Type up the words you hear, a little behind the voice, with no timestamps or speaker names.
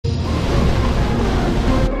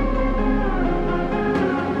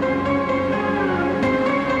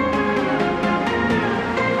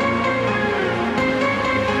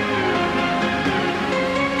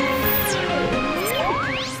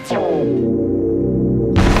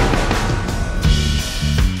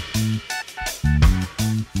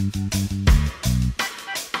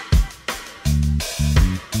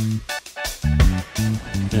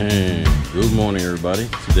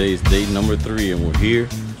everybody. Today is day number 3 and we're here,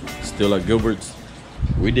 still at Gilbert's.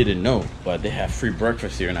 We didn't know, but they have free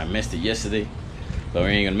breakfast here and I missed it yesterday. But we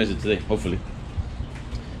ain't gonna miss it today, hopefully.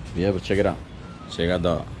 Yeah, but check it out. Check out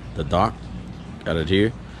the dock. Got it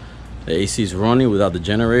here. The AC is running without the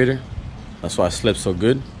generator. That's why I slept so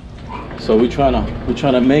good. So we're trying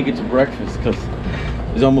to make it to breakfast because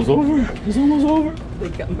it's almost over. It's almost over. They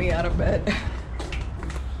got me out of bed.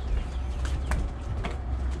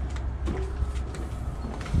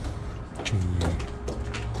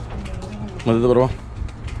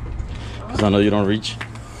 Because I know you don't reach.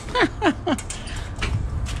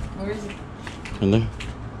 Where is it? In there.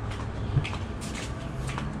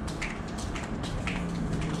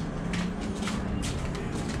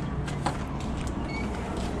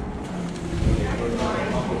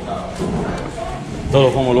 Todos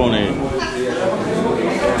los comelones.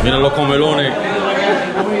 Mira los comelones.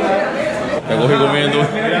 Te cogí comiendo.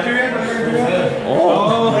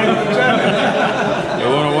 Oh. Qué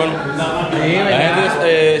bueno, bueno. La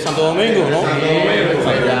gente es Santo Domingo, ¿no?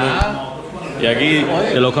 Y aquí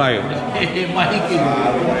de Los Cayos. Qué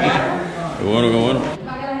bueno, qué bueno.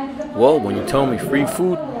 Well, when you tell me free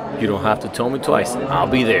food, you don't have to tell me twice. I'll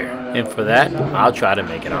be there. And for that, I'll try to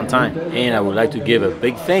make it on time. And I would like to give a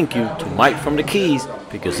big thank you to Mike from the Keys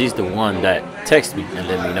because he's the one that texted me and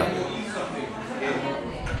let me know.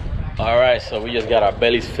 All right, so we just got our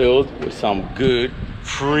bellies filled with some good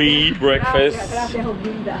free breakfast.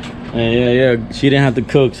 Yeah, she didn't have to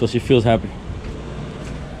cook, so she feels happy.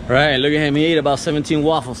 All right, look at him, he ate about 17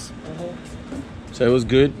 waffles. So it was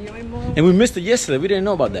good. And we missed it yesterday, we didn't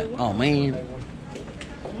know about that. Oh man.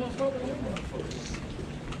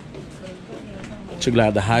 Check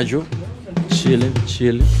out the hydro, chilling.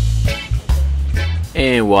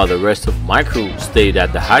 And while the rest of my crew stayed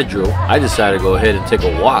at the hydro, I decided to go ahead and take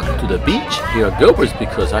a walk to the beach here at Gilbert's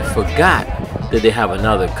because I forgot that they have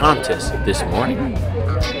another contest this morning.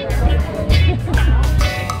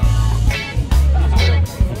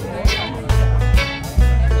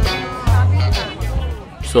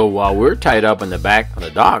 So while we're tied up in the back on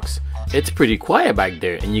the docks, it's pretty quiet back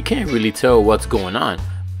there and you can't really tell what's going on.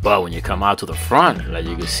 But when you come out to the front, like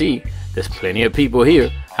you can see, there's plenty of people here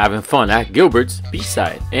having fun at Gilbert's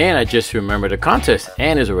beachside. And I just remembered the contest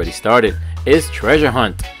and it's already started. It's treasure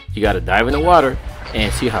hunt. You gotta dive in the water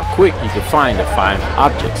and see how quick you can find the 5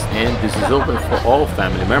 objects. And this is open for all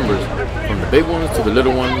family members, from the big ones to the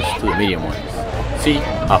little ones to the medium ones. See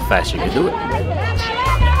how fast you can do it.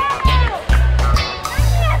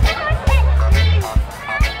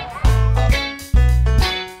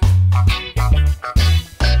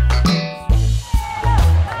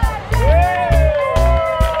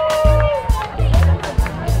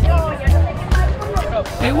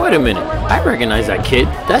 Wait a minute, I recognize that kid.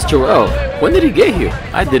 That's Joel. When did he get here?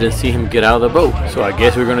 I didn't see him get out of the boat. So I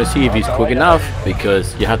guess we're gonna see if he's quick enough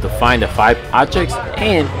because you have to find the 5 objects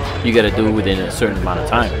and you gotta do it within a certain amount of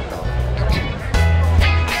time.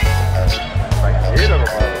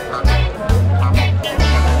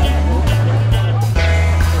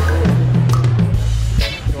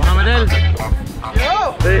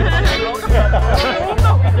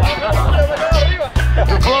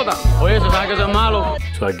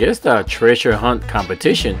 So I guess the treasure hunt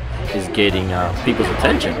competition is getting people's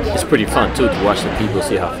attention. It's pretty fun too to watch the people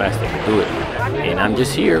see how fast they can do it. And I'm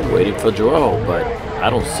just here waiting for Joel, but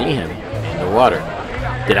I don't see him in the water.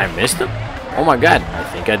 Did I miss him? Oh my god, I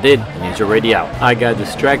think I did, and he's already out. I got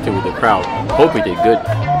distracted with the crowd. Hope he did good.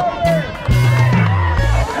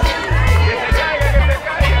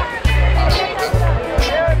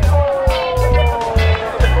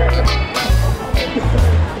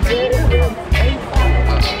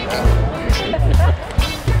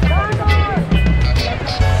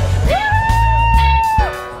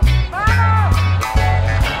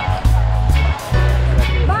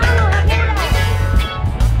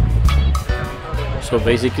 So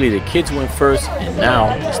basically the kids went first and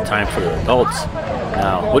now it's time for the adults.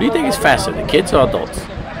 Now, what do you think is faster, the kids or adults?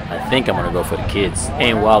 I think I'm gonna go for the kids.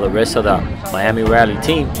 And while the rest of the Miami Rally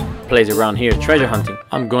team plays around here treasure hunting,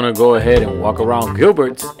 I'm gonna go ahead and walk around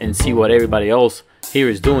Gilbert's and see what everybody else here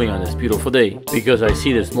is doing on this beautiful day, because I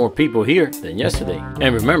see there's more people here than yesterday.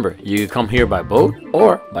 And remember, you can come here by boat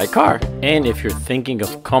or by car. And if you're thinking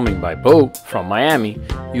of coming by boat from Miami,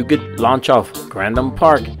 you could launch off Grandin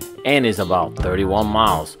Park, and it's about 31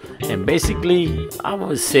 miles. And basically, I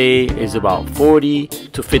would say it's about 40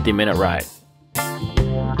 to 50 minute ride.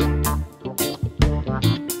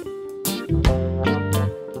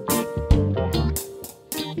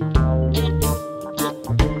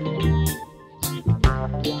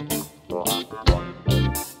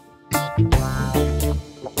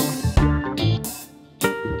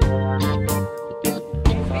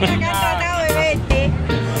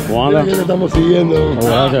 ¿Cómo anda? Aquí le estamos siguiendo. Oh,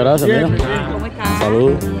 gracias, gracias, mira. ¿Cómo estás?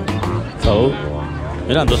 Salud. Salud.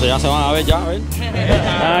 Mira, entonces ya se van a ver ya, a ver.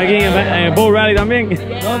 ¿Están aquí en el Boat Rally también?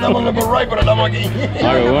 No, estamos en el Boat Ride, pero estamos aquí.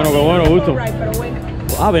 Ah, qué bueno, gusto. Right, pero bueno.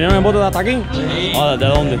 Ah, ¿vinieron en bote de hasta aquí? Sí. Oh, ¿de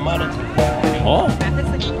dónde? Oh,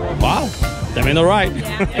 wow. Tremendo ride.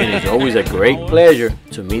 And it's always a great pleasure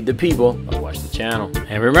to meet the people that watch the channel.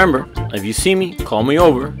 And remember, if you see me, call me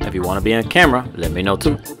over. If you want to be on camera, let me know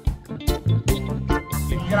too.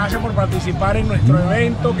 Gracias por participar en nuestro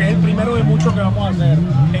evento, que es el primero de muchos que vamos a hacer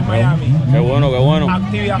en Miami. Qué bueno, qué bueno.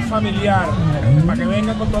 Actividad familiar, para que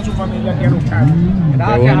vengan con toda su familia aquí a buscar.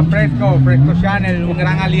 Gracias a Fresco Channel, un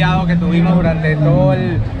gran aliado que tuvimos durante todo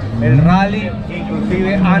el rally,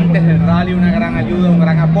 inclusive antes del rally, una gran ayuda, un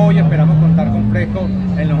gran apoyo. Esperamos contar con Fresco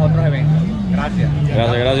en los otros eventos. Gracias.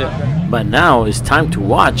 Gracias, gracias. But now it's time to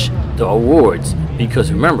watch the awards,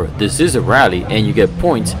 because remember, this is a rally and you get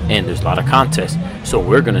points and there's a lot of contests. So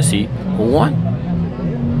we're gonna see who won.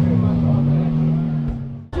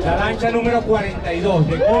 La lancha número 42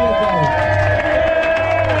 de Cuba.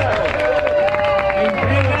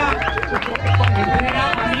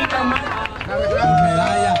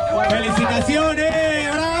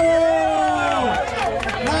 ¡Felicitaciones! ¡Bravo!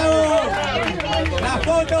 ¡Bravo! ¡La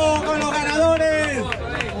foto con los ganadores!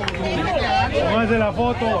 Vamos a hacer la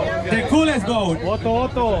foto. The coolest boat.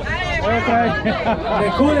 Foto.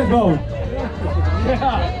 The coolest boat.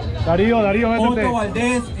 Darío, métete. Otto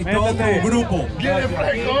Valdés y todo su grupo. ¡Viene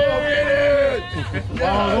Fresco! ¡Viene!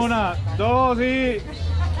 Vamos, 1, 2 y...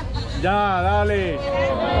 Ya, dale.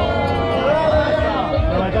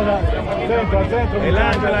 Al centro. El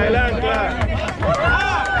ancla. El ancla.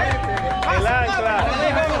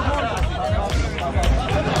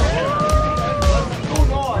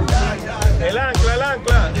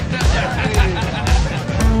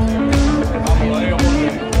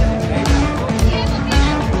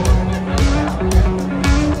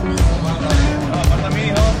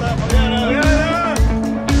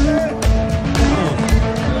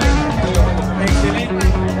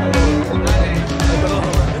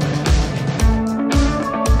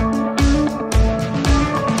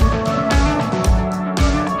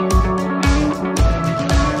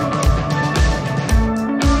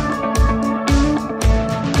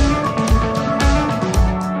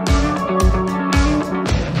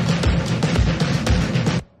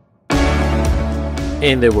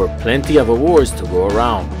 And there were plenty of awards to go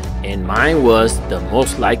around, and mine was the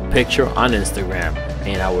most liked picture on Instagram.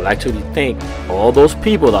 And I would like to thank all those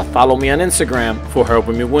people that follow me on Instagram for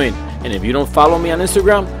helping me win. And if you don't follow me on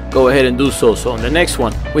Instagram, go ahead and do so, so on the next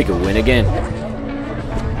one we can win again.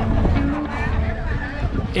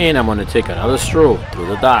 And I'm gonna take another stroll through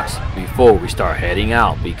the docks before we start heading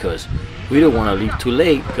out, because we don't want to leave too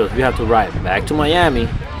late, because we have to ride back to Miami,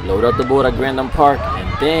 load up the boat at Grandin Park, and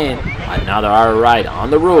then another hour ride on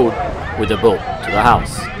the road with the boat to the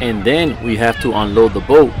house. And then we have to unload the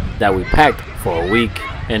boat that we packed for a week.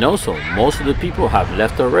 And also, most of the people have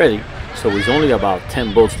left already, so it's only about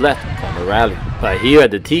 10 boats left on the rally. But here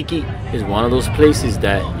at the Tiki is one of those places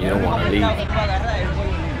that you don't want to leave.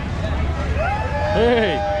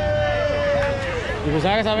 Hey. ¿Y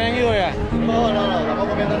pensaba que se habían ido ya? No, estamos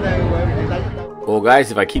comiendo de... Well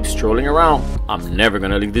guys, if I keep strolling around, I'm never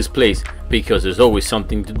gonna leave this place, because there's always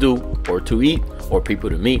something to do, or to eat, or people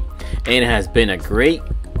to meet. And it has been a great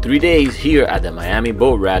 3 days here at the Miami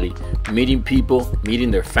Boat Rally, meeting people,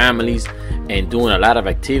 meeting their families, and doing a lot of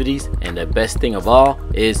activities. And the best thing of all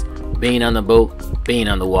is being on the boat, being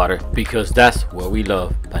on the water, because that's what we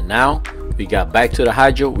love. But now we got back to the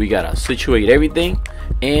hydro, we gotta situate everything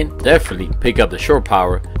and definitely pick up the shore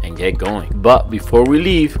power and get going. But before we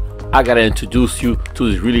leave, I gotta introduce you to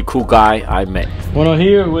this really cool guy I met. Well,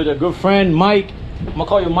 here with a good friend, Mike. I'm gonna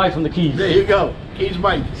call you Mike from the Keys. There you go. Keys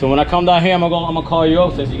Mike. So when I come down here, I'm gonna call you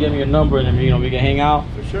up since you gave me your number, and then, you know, we can hang out.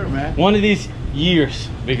 For sure, man. One of these years,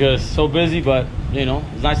 because so busy, but you know,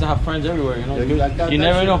 it's nice to have friends everywhere. You know, it's good. You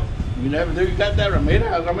never know. You never do. You got that, Ramiro.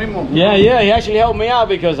 Ahora mismo. Yeah, he actually helped me out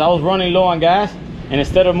because I was running low on gas, and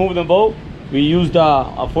instead of moving the boat, we used a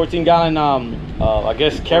 14-gallon, I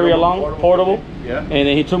guess, carry-along, portable. Yeah. And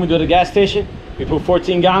then he took me to the gas station. We put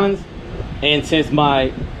 14 gallons, and since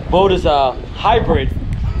my boat is a hybrid,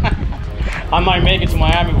 I might make it to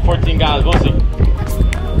Miami with 14 gallons. We'll see.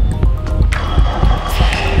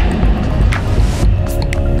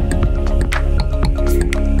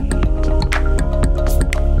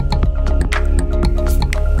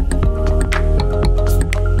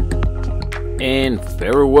 And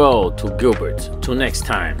farewell to Gilbert, till next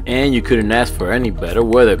time. And you couldn't ask for any better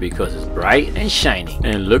weather, because it's bright and shiny.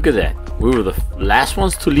 And look at that, we were the last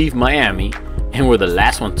ones to leave Miami, and we're the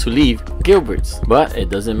last one to leave Gilbert's. But it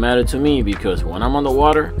doesn't matter to me because when I'm on the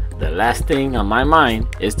water, the last thing on my mind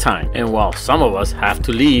is time. And while some of us have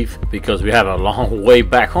to leave because we have a long way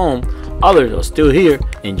back home, others are still here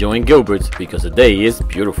enjoying Gilbert's because the day is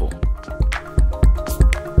beautiful.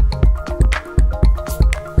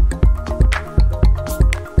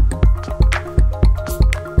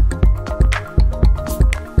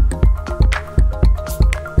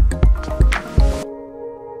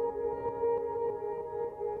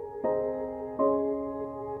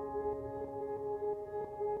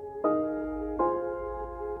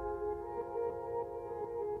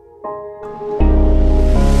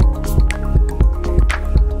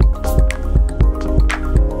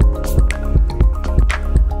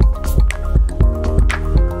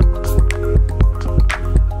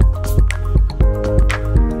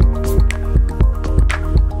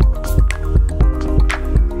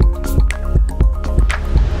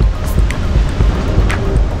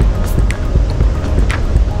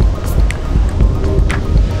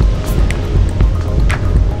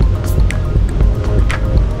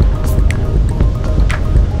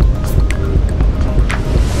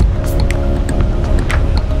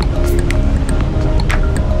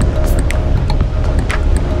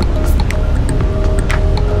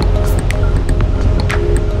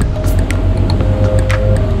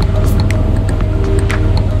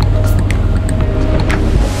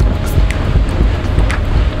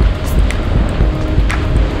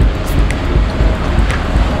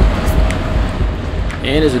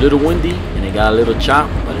 And it's a little windy and it got a little chop,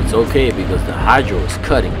 but it's okay because the hydro is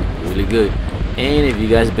cutting really good. And if you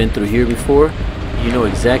guys been through here before, you know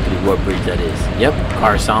exactly what bridge that is. Yep,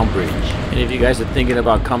 Car Sound Bridge. And if you guys are thinking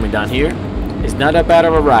about coming down here, it's not that bad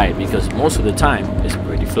of a ride because most of the time it's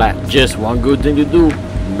pretty flat. Just one good thing to do,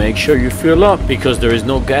 make sure you fill up because there is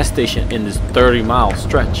no gas station in this 30-mile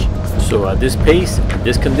stretch. So at this pace, in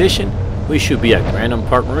this condition, we should be at Grandin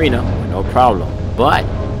Park Marina with no problem. But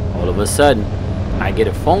all of a sudden, I get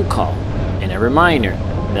a phone call and a reminder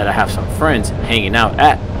that I have some friends hanging out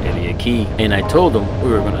at Hialeah Key, and I told them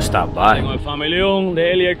we were going to stop by.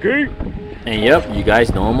 And yep, you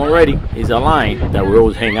guys know him already. He's a line that we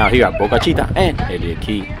always hang out here at Boca Chica and Hialeah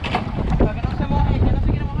Key.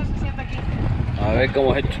 A ver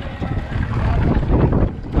cómo es esto.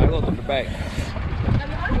 I'll go to the back.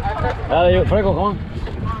 Dale, Fresco, come on.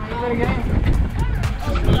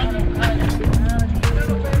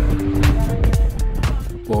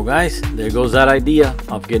 Well guys, there goes that idea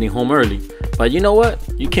of getting home early. But you know what?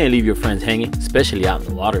 You can't leave your friends hanging, especially out in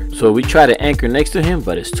the water. So we try to anchor next to him,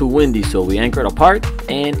 but it's too windy, so we anchored apart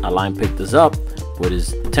and a line picked us up with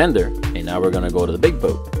his tender, and now we're gonna go to the big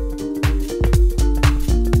boat.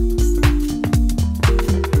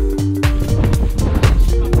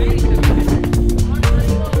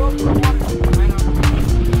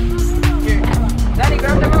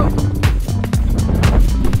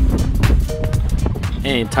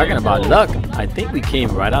 And talking about luck, I think we came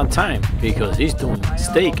right on time because he's doing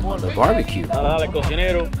steak on the barbecue. I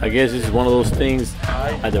guess this is one of those things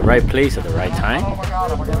at the right place at the right time.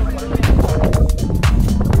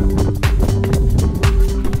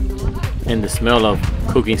 And the smell of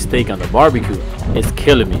cooking steak on the barbecue is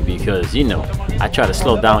killing me because, you know, I try to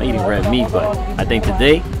slow down eating red meat, but I think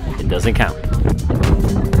today it doesn't count.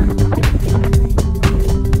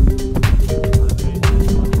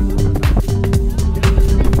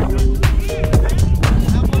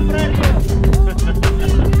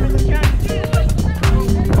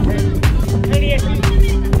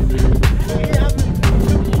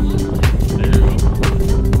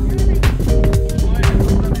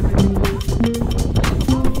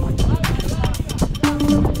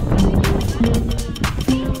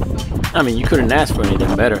 I mean, you couldn't ask for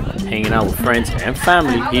anything better. Hanging out with friends and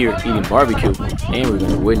family here eating barbecue, and we're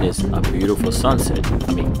going to witness a beautiful sunset.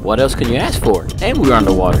 I mean, what else can you ask for? And we're on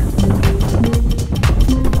the water.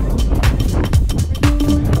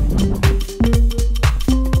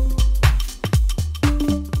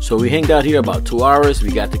 So we hanged out here about 2 hours.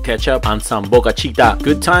 We got to catch up on some Boca Chica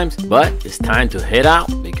good times, but it's time to head out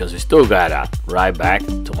because we still got to ride back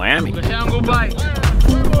to Miami.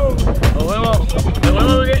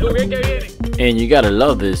 And you gotta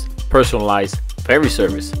love this personalized ferry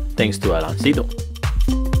service thanks to Aloncito.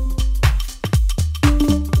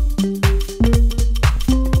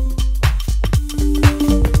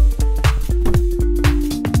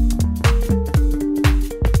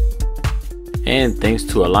 And thanks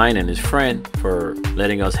to Alain and his friend for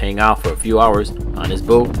letting us hang out for a few hours on his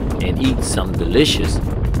boat and eat some delicious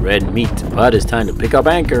red meat. But it's time to pick up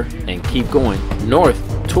anchor and keep going north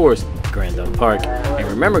towards Grandin Park. And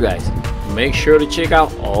remember guys, make sure to check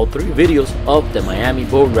out all 3 videos of the Miami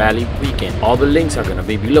Boat Rally weekend. All the links are gonna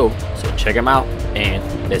be below, so check them out and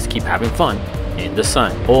let's keep having fun in the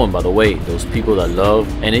sun. Oh, and by the way, those people that love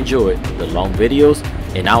and enjoy the long videos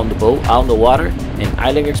and out in the boat, out in the water, and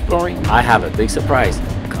island exploring, I have a big surprise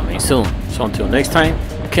coming soon. So until next time,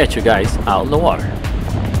 catch you guys out in the water.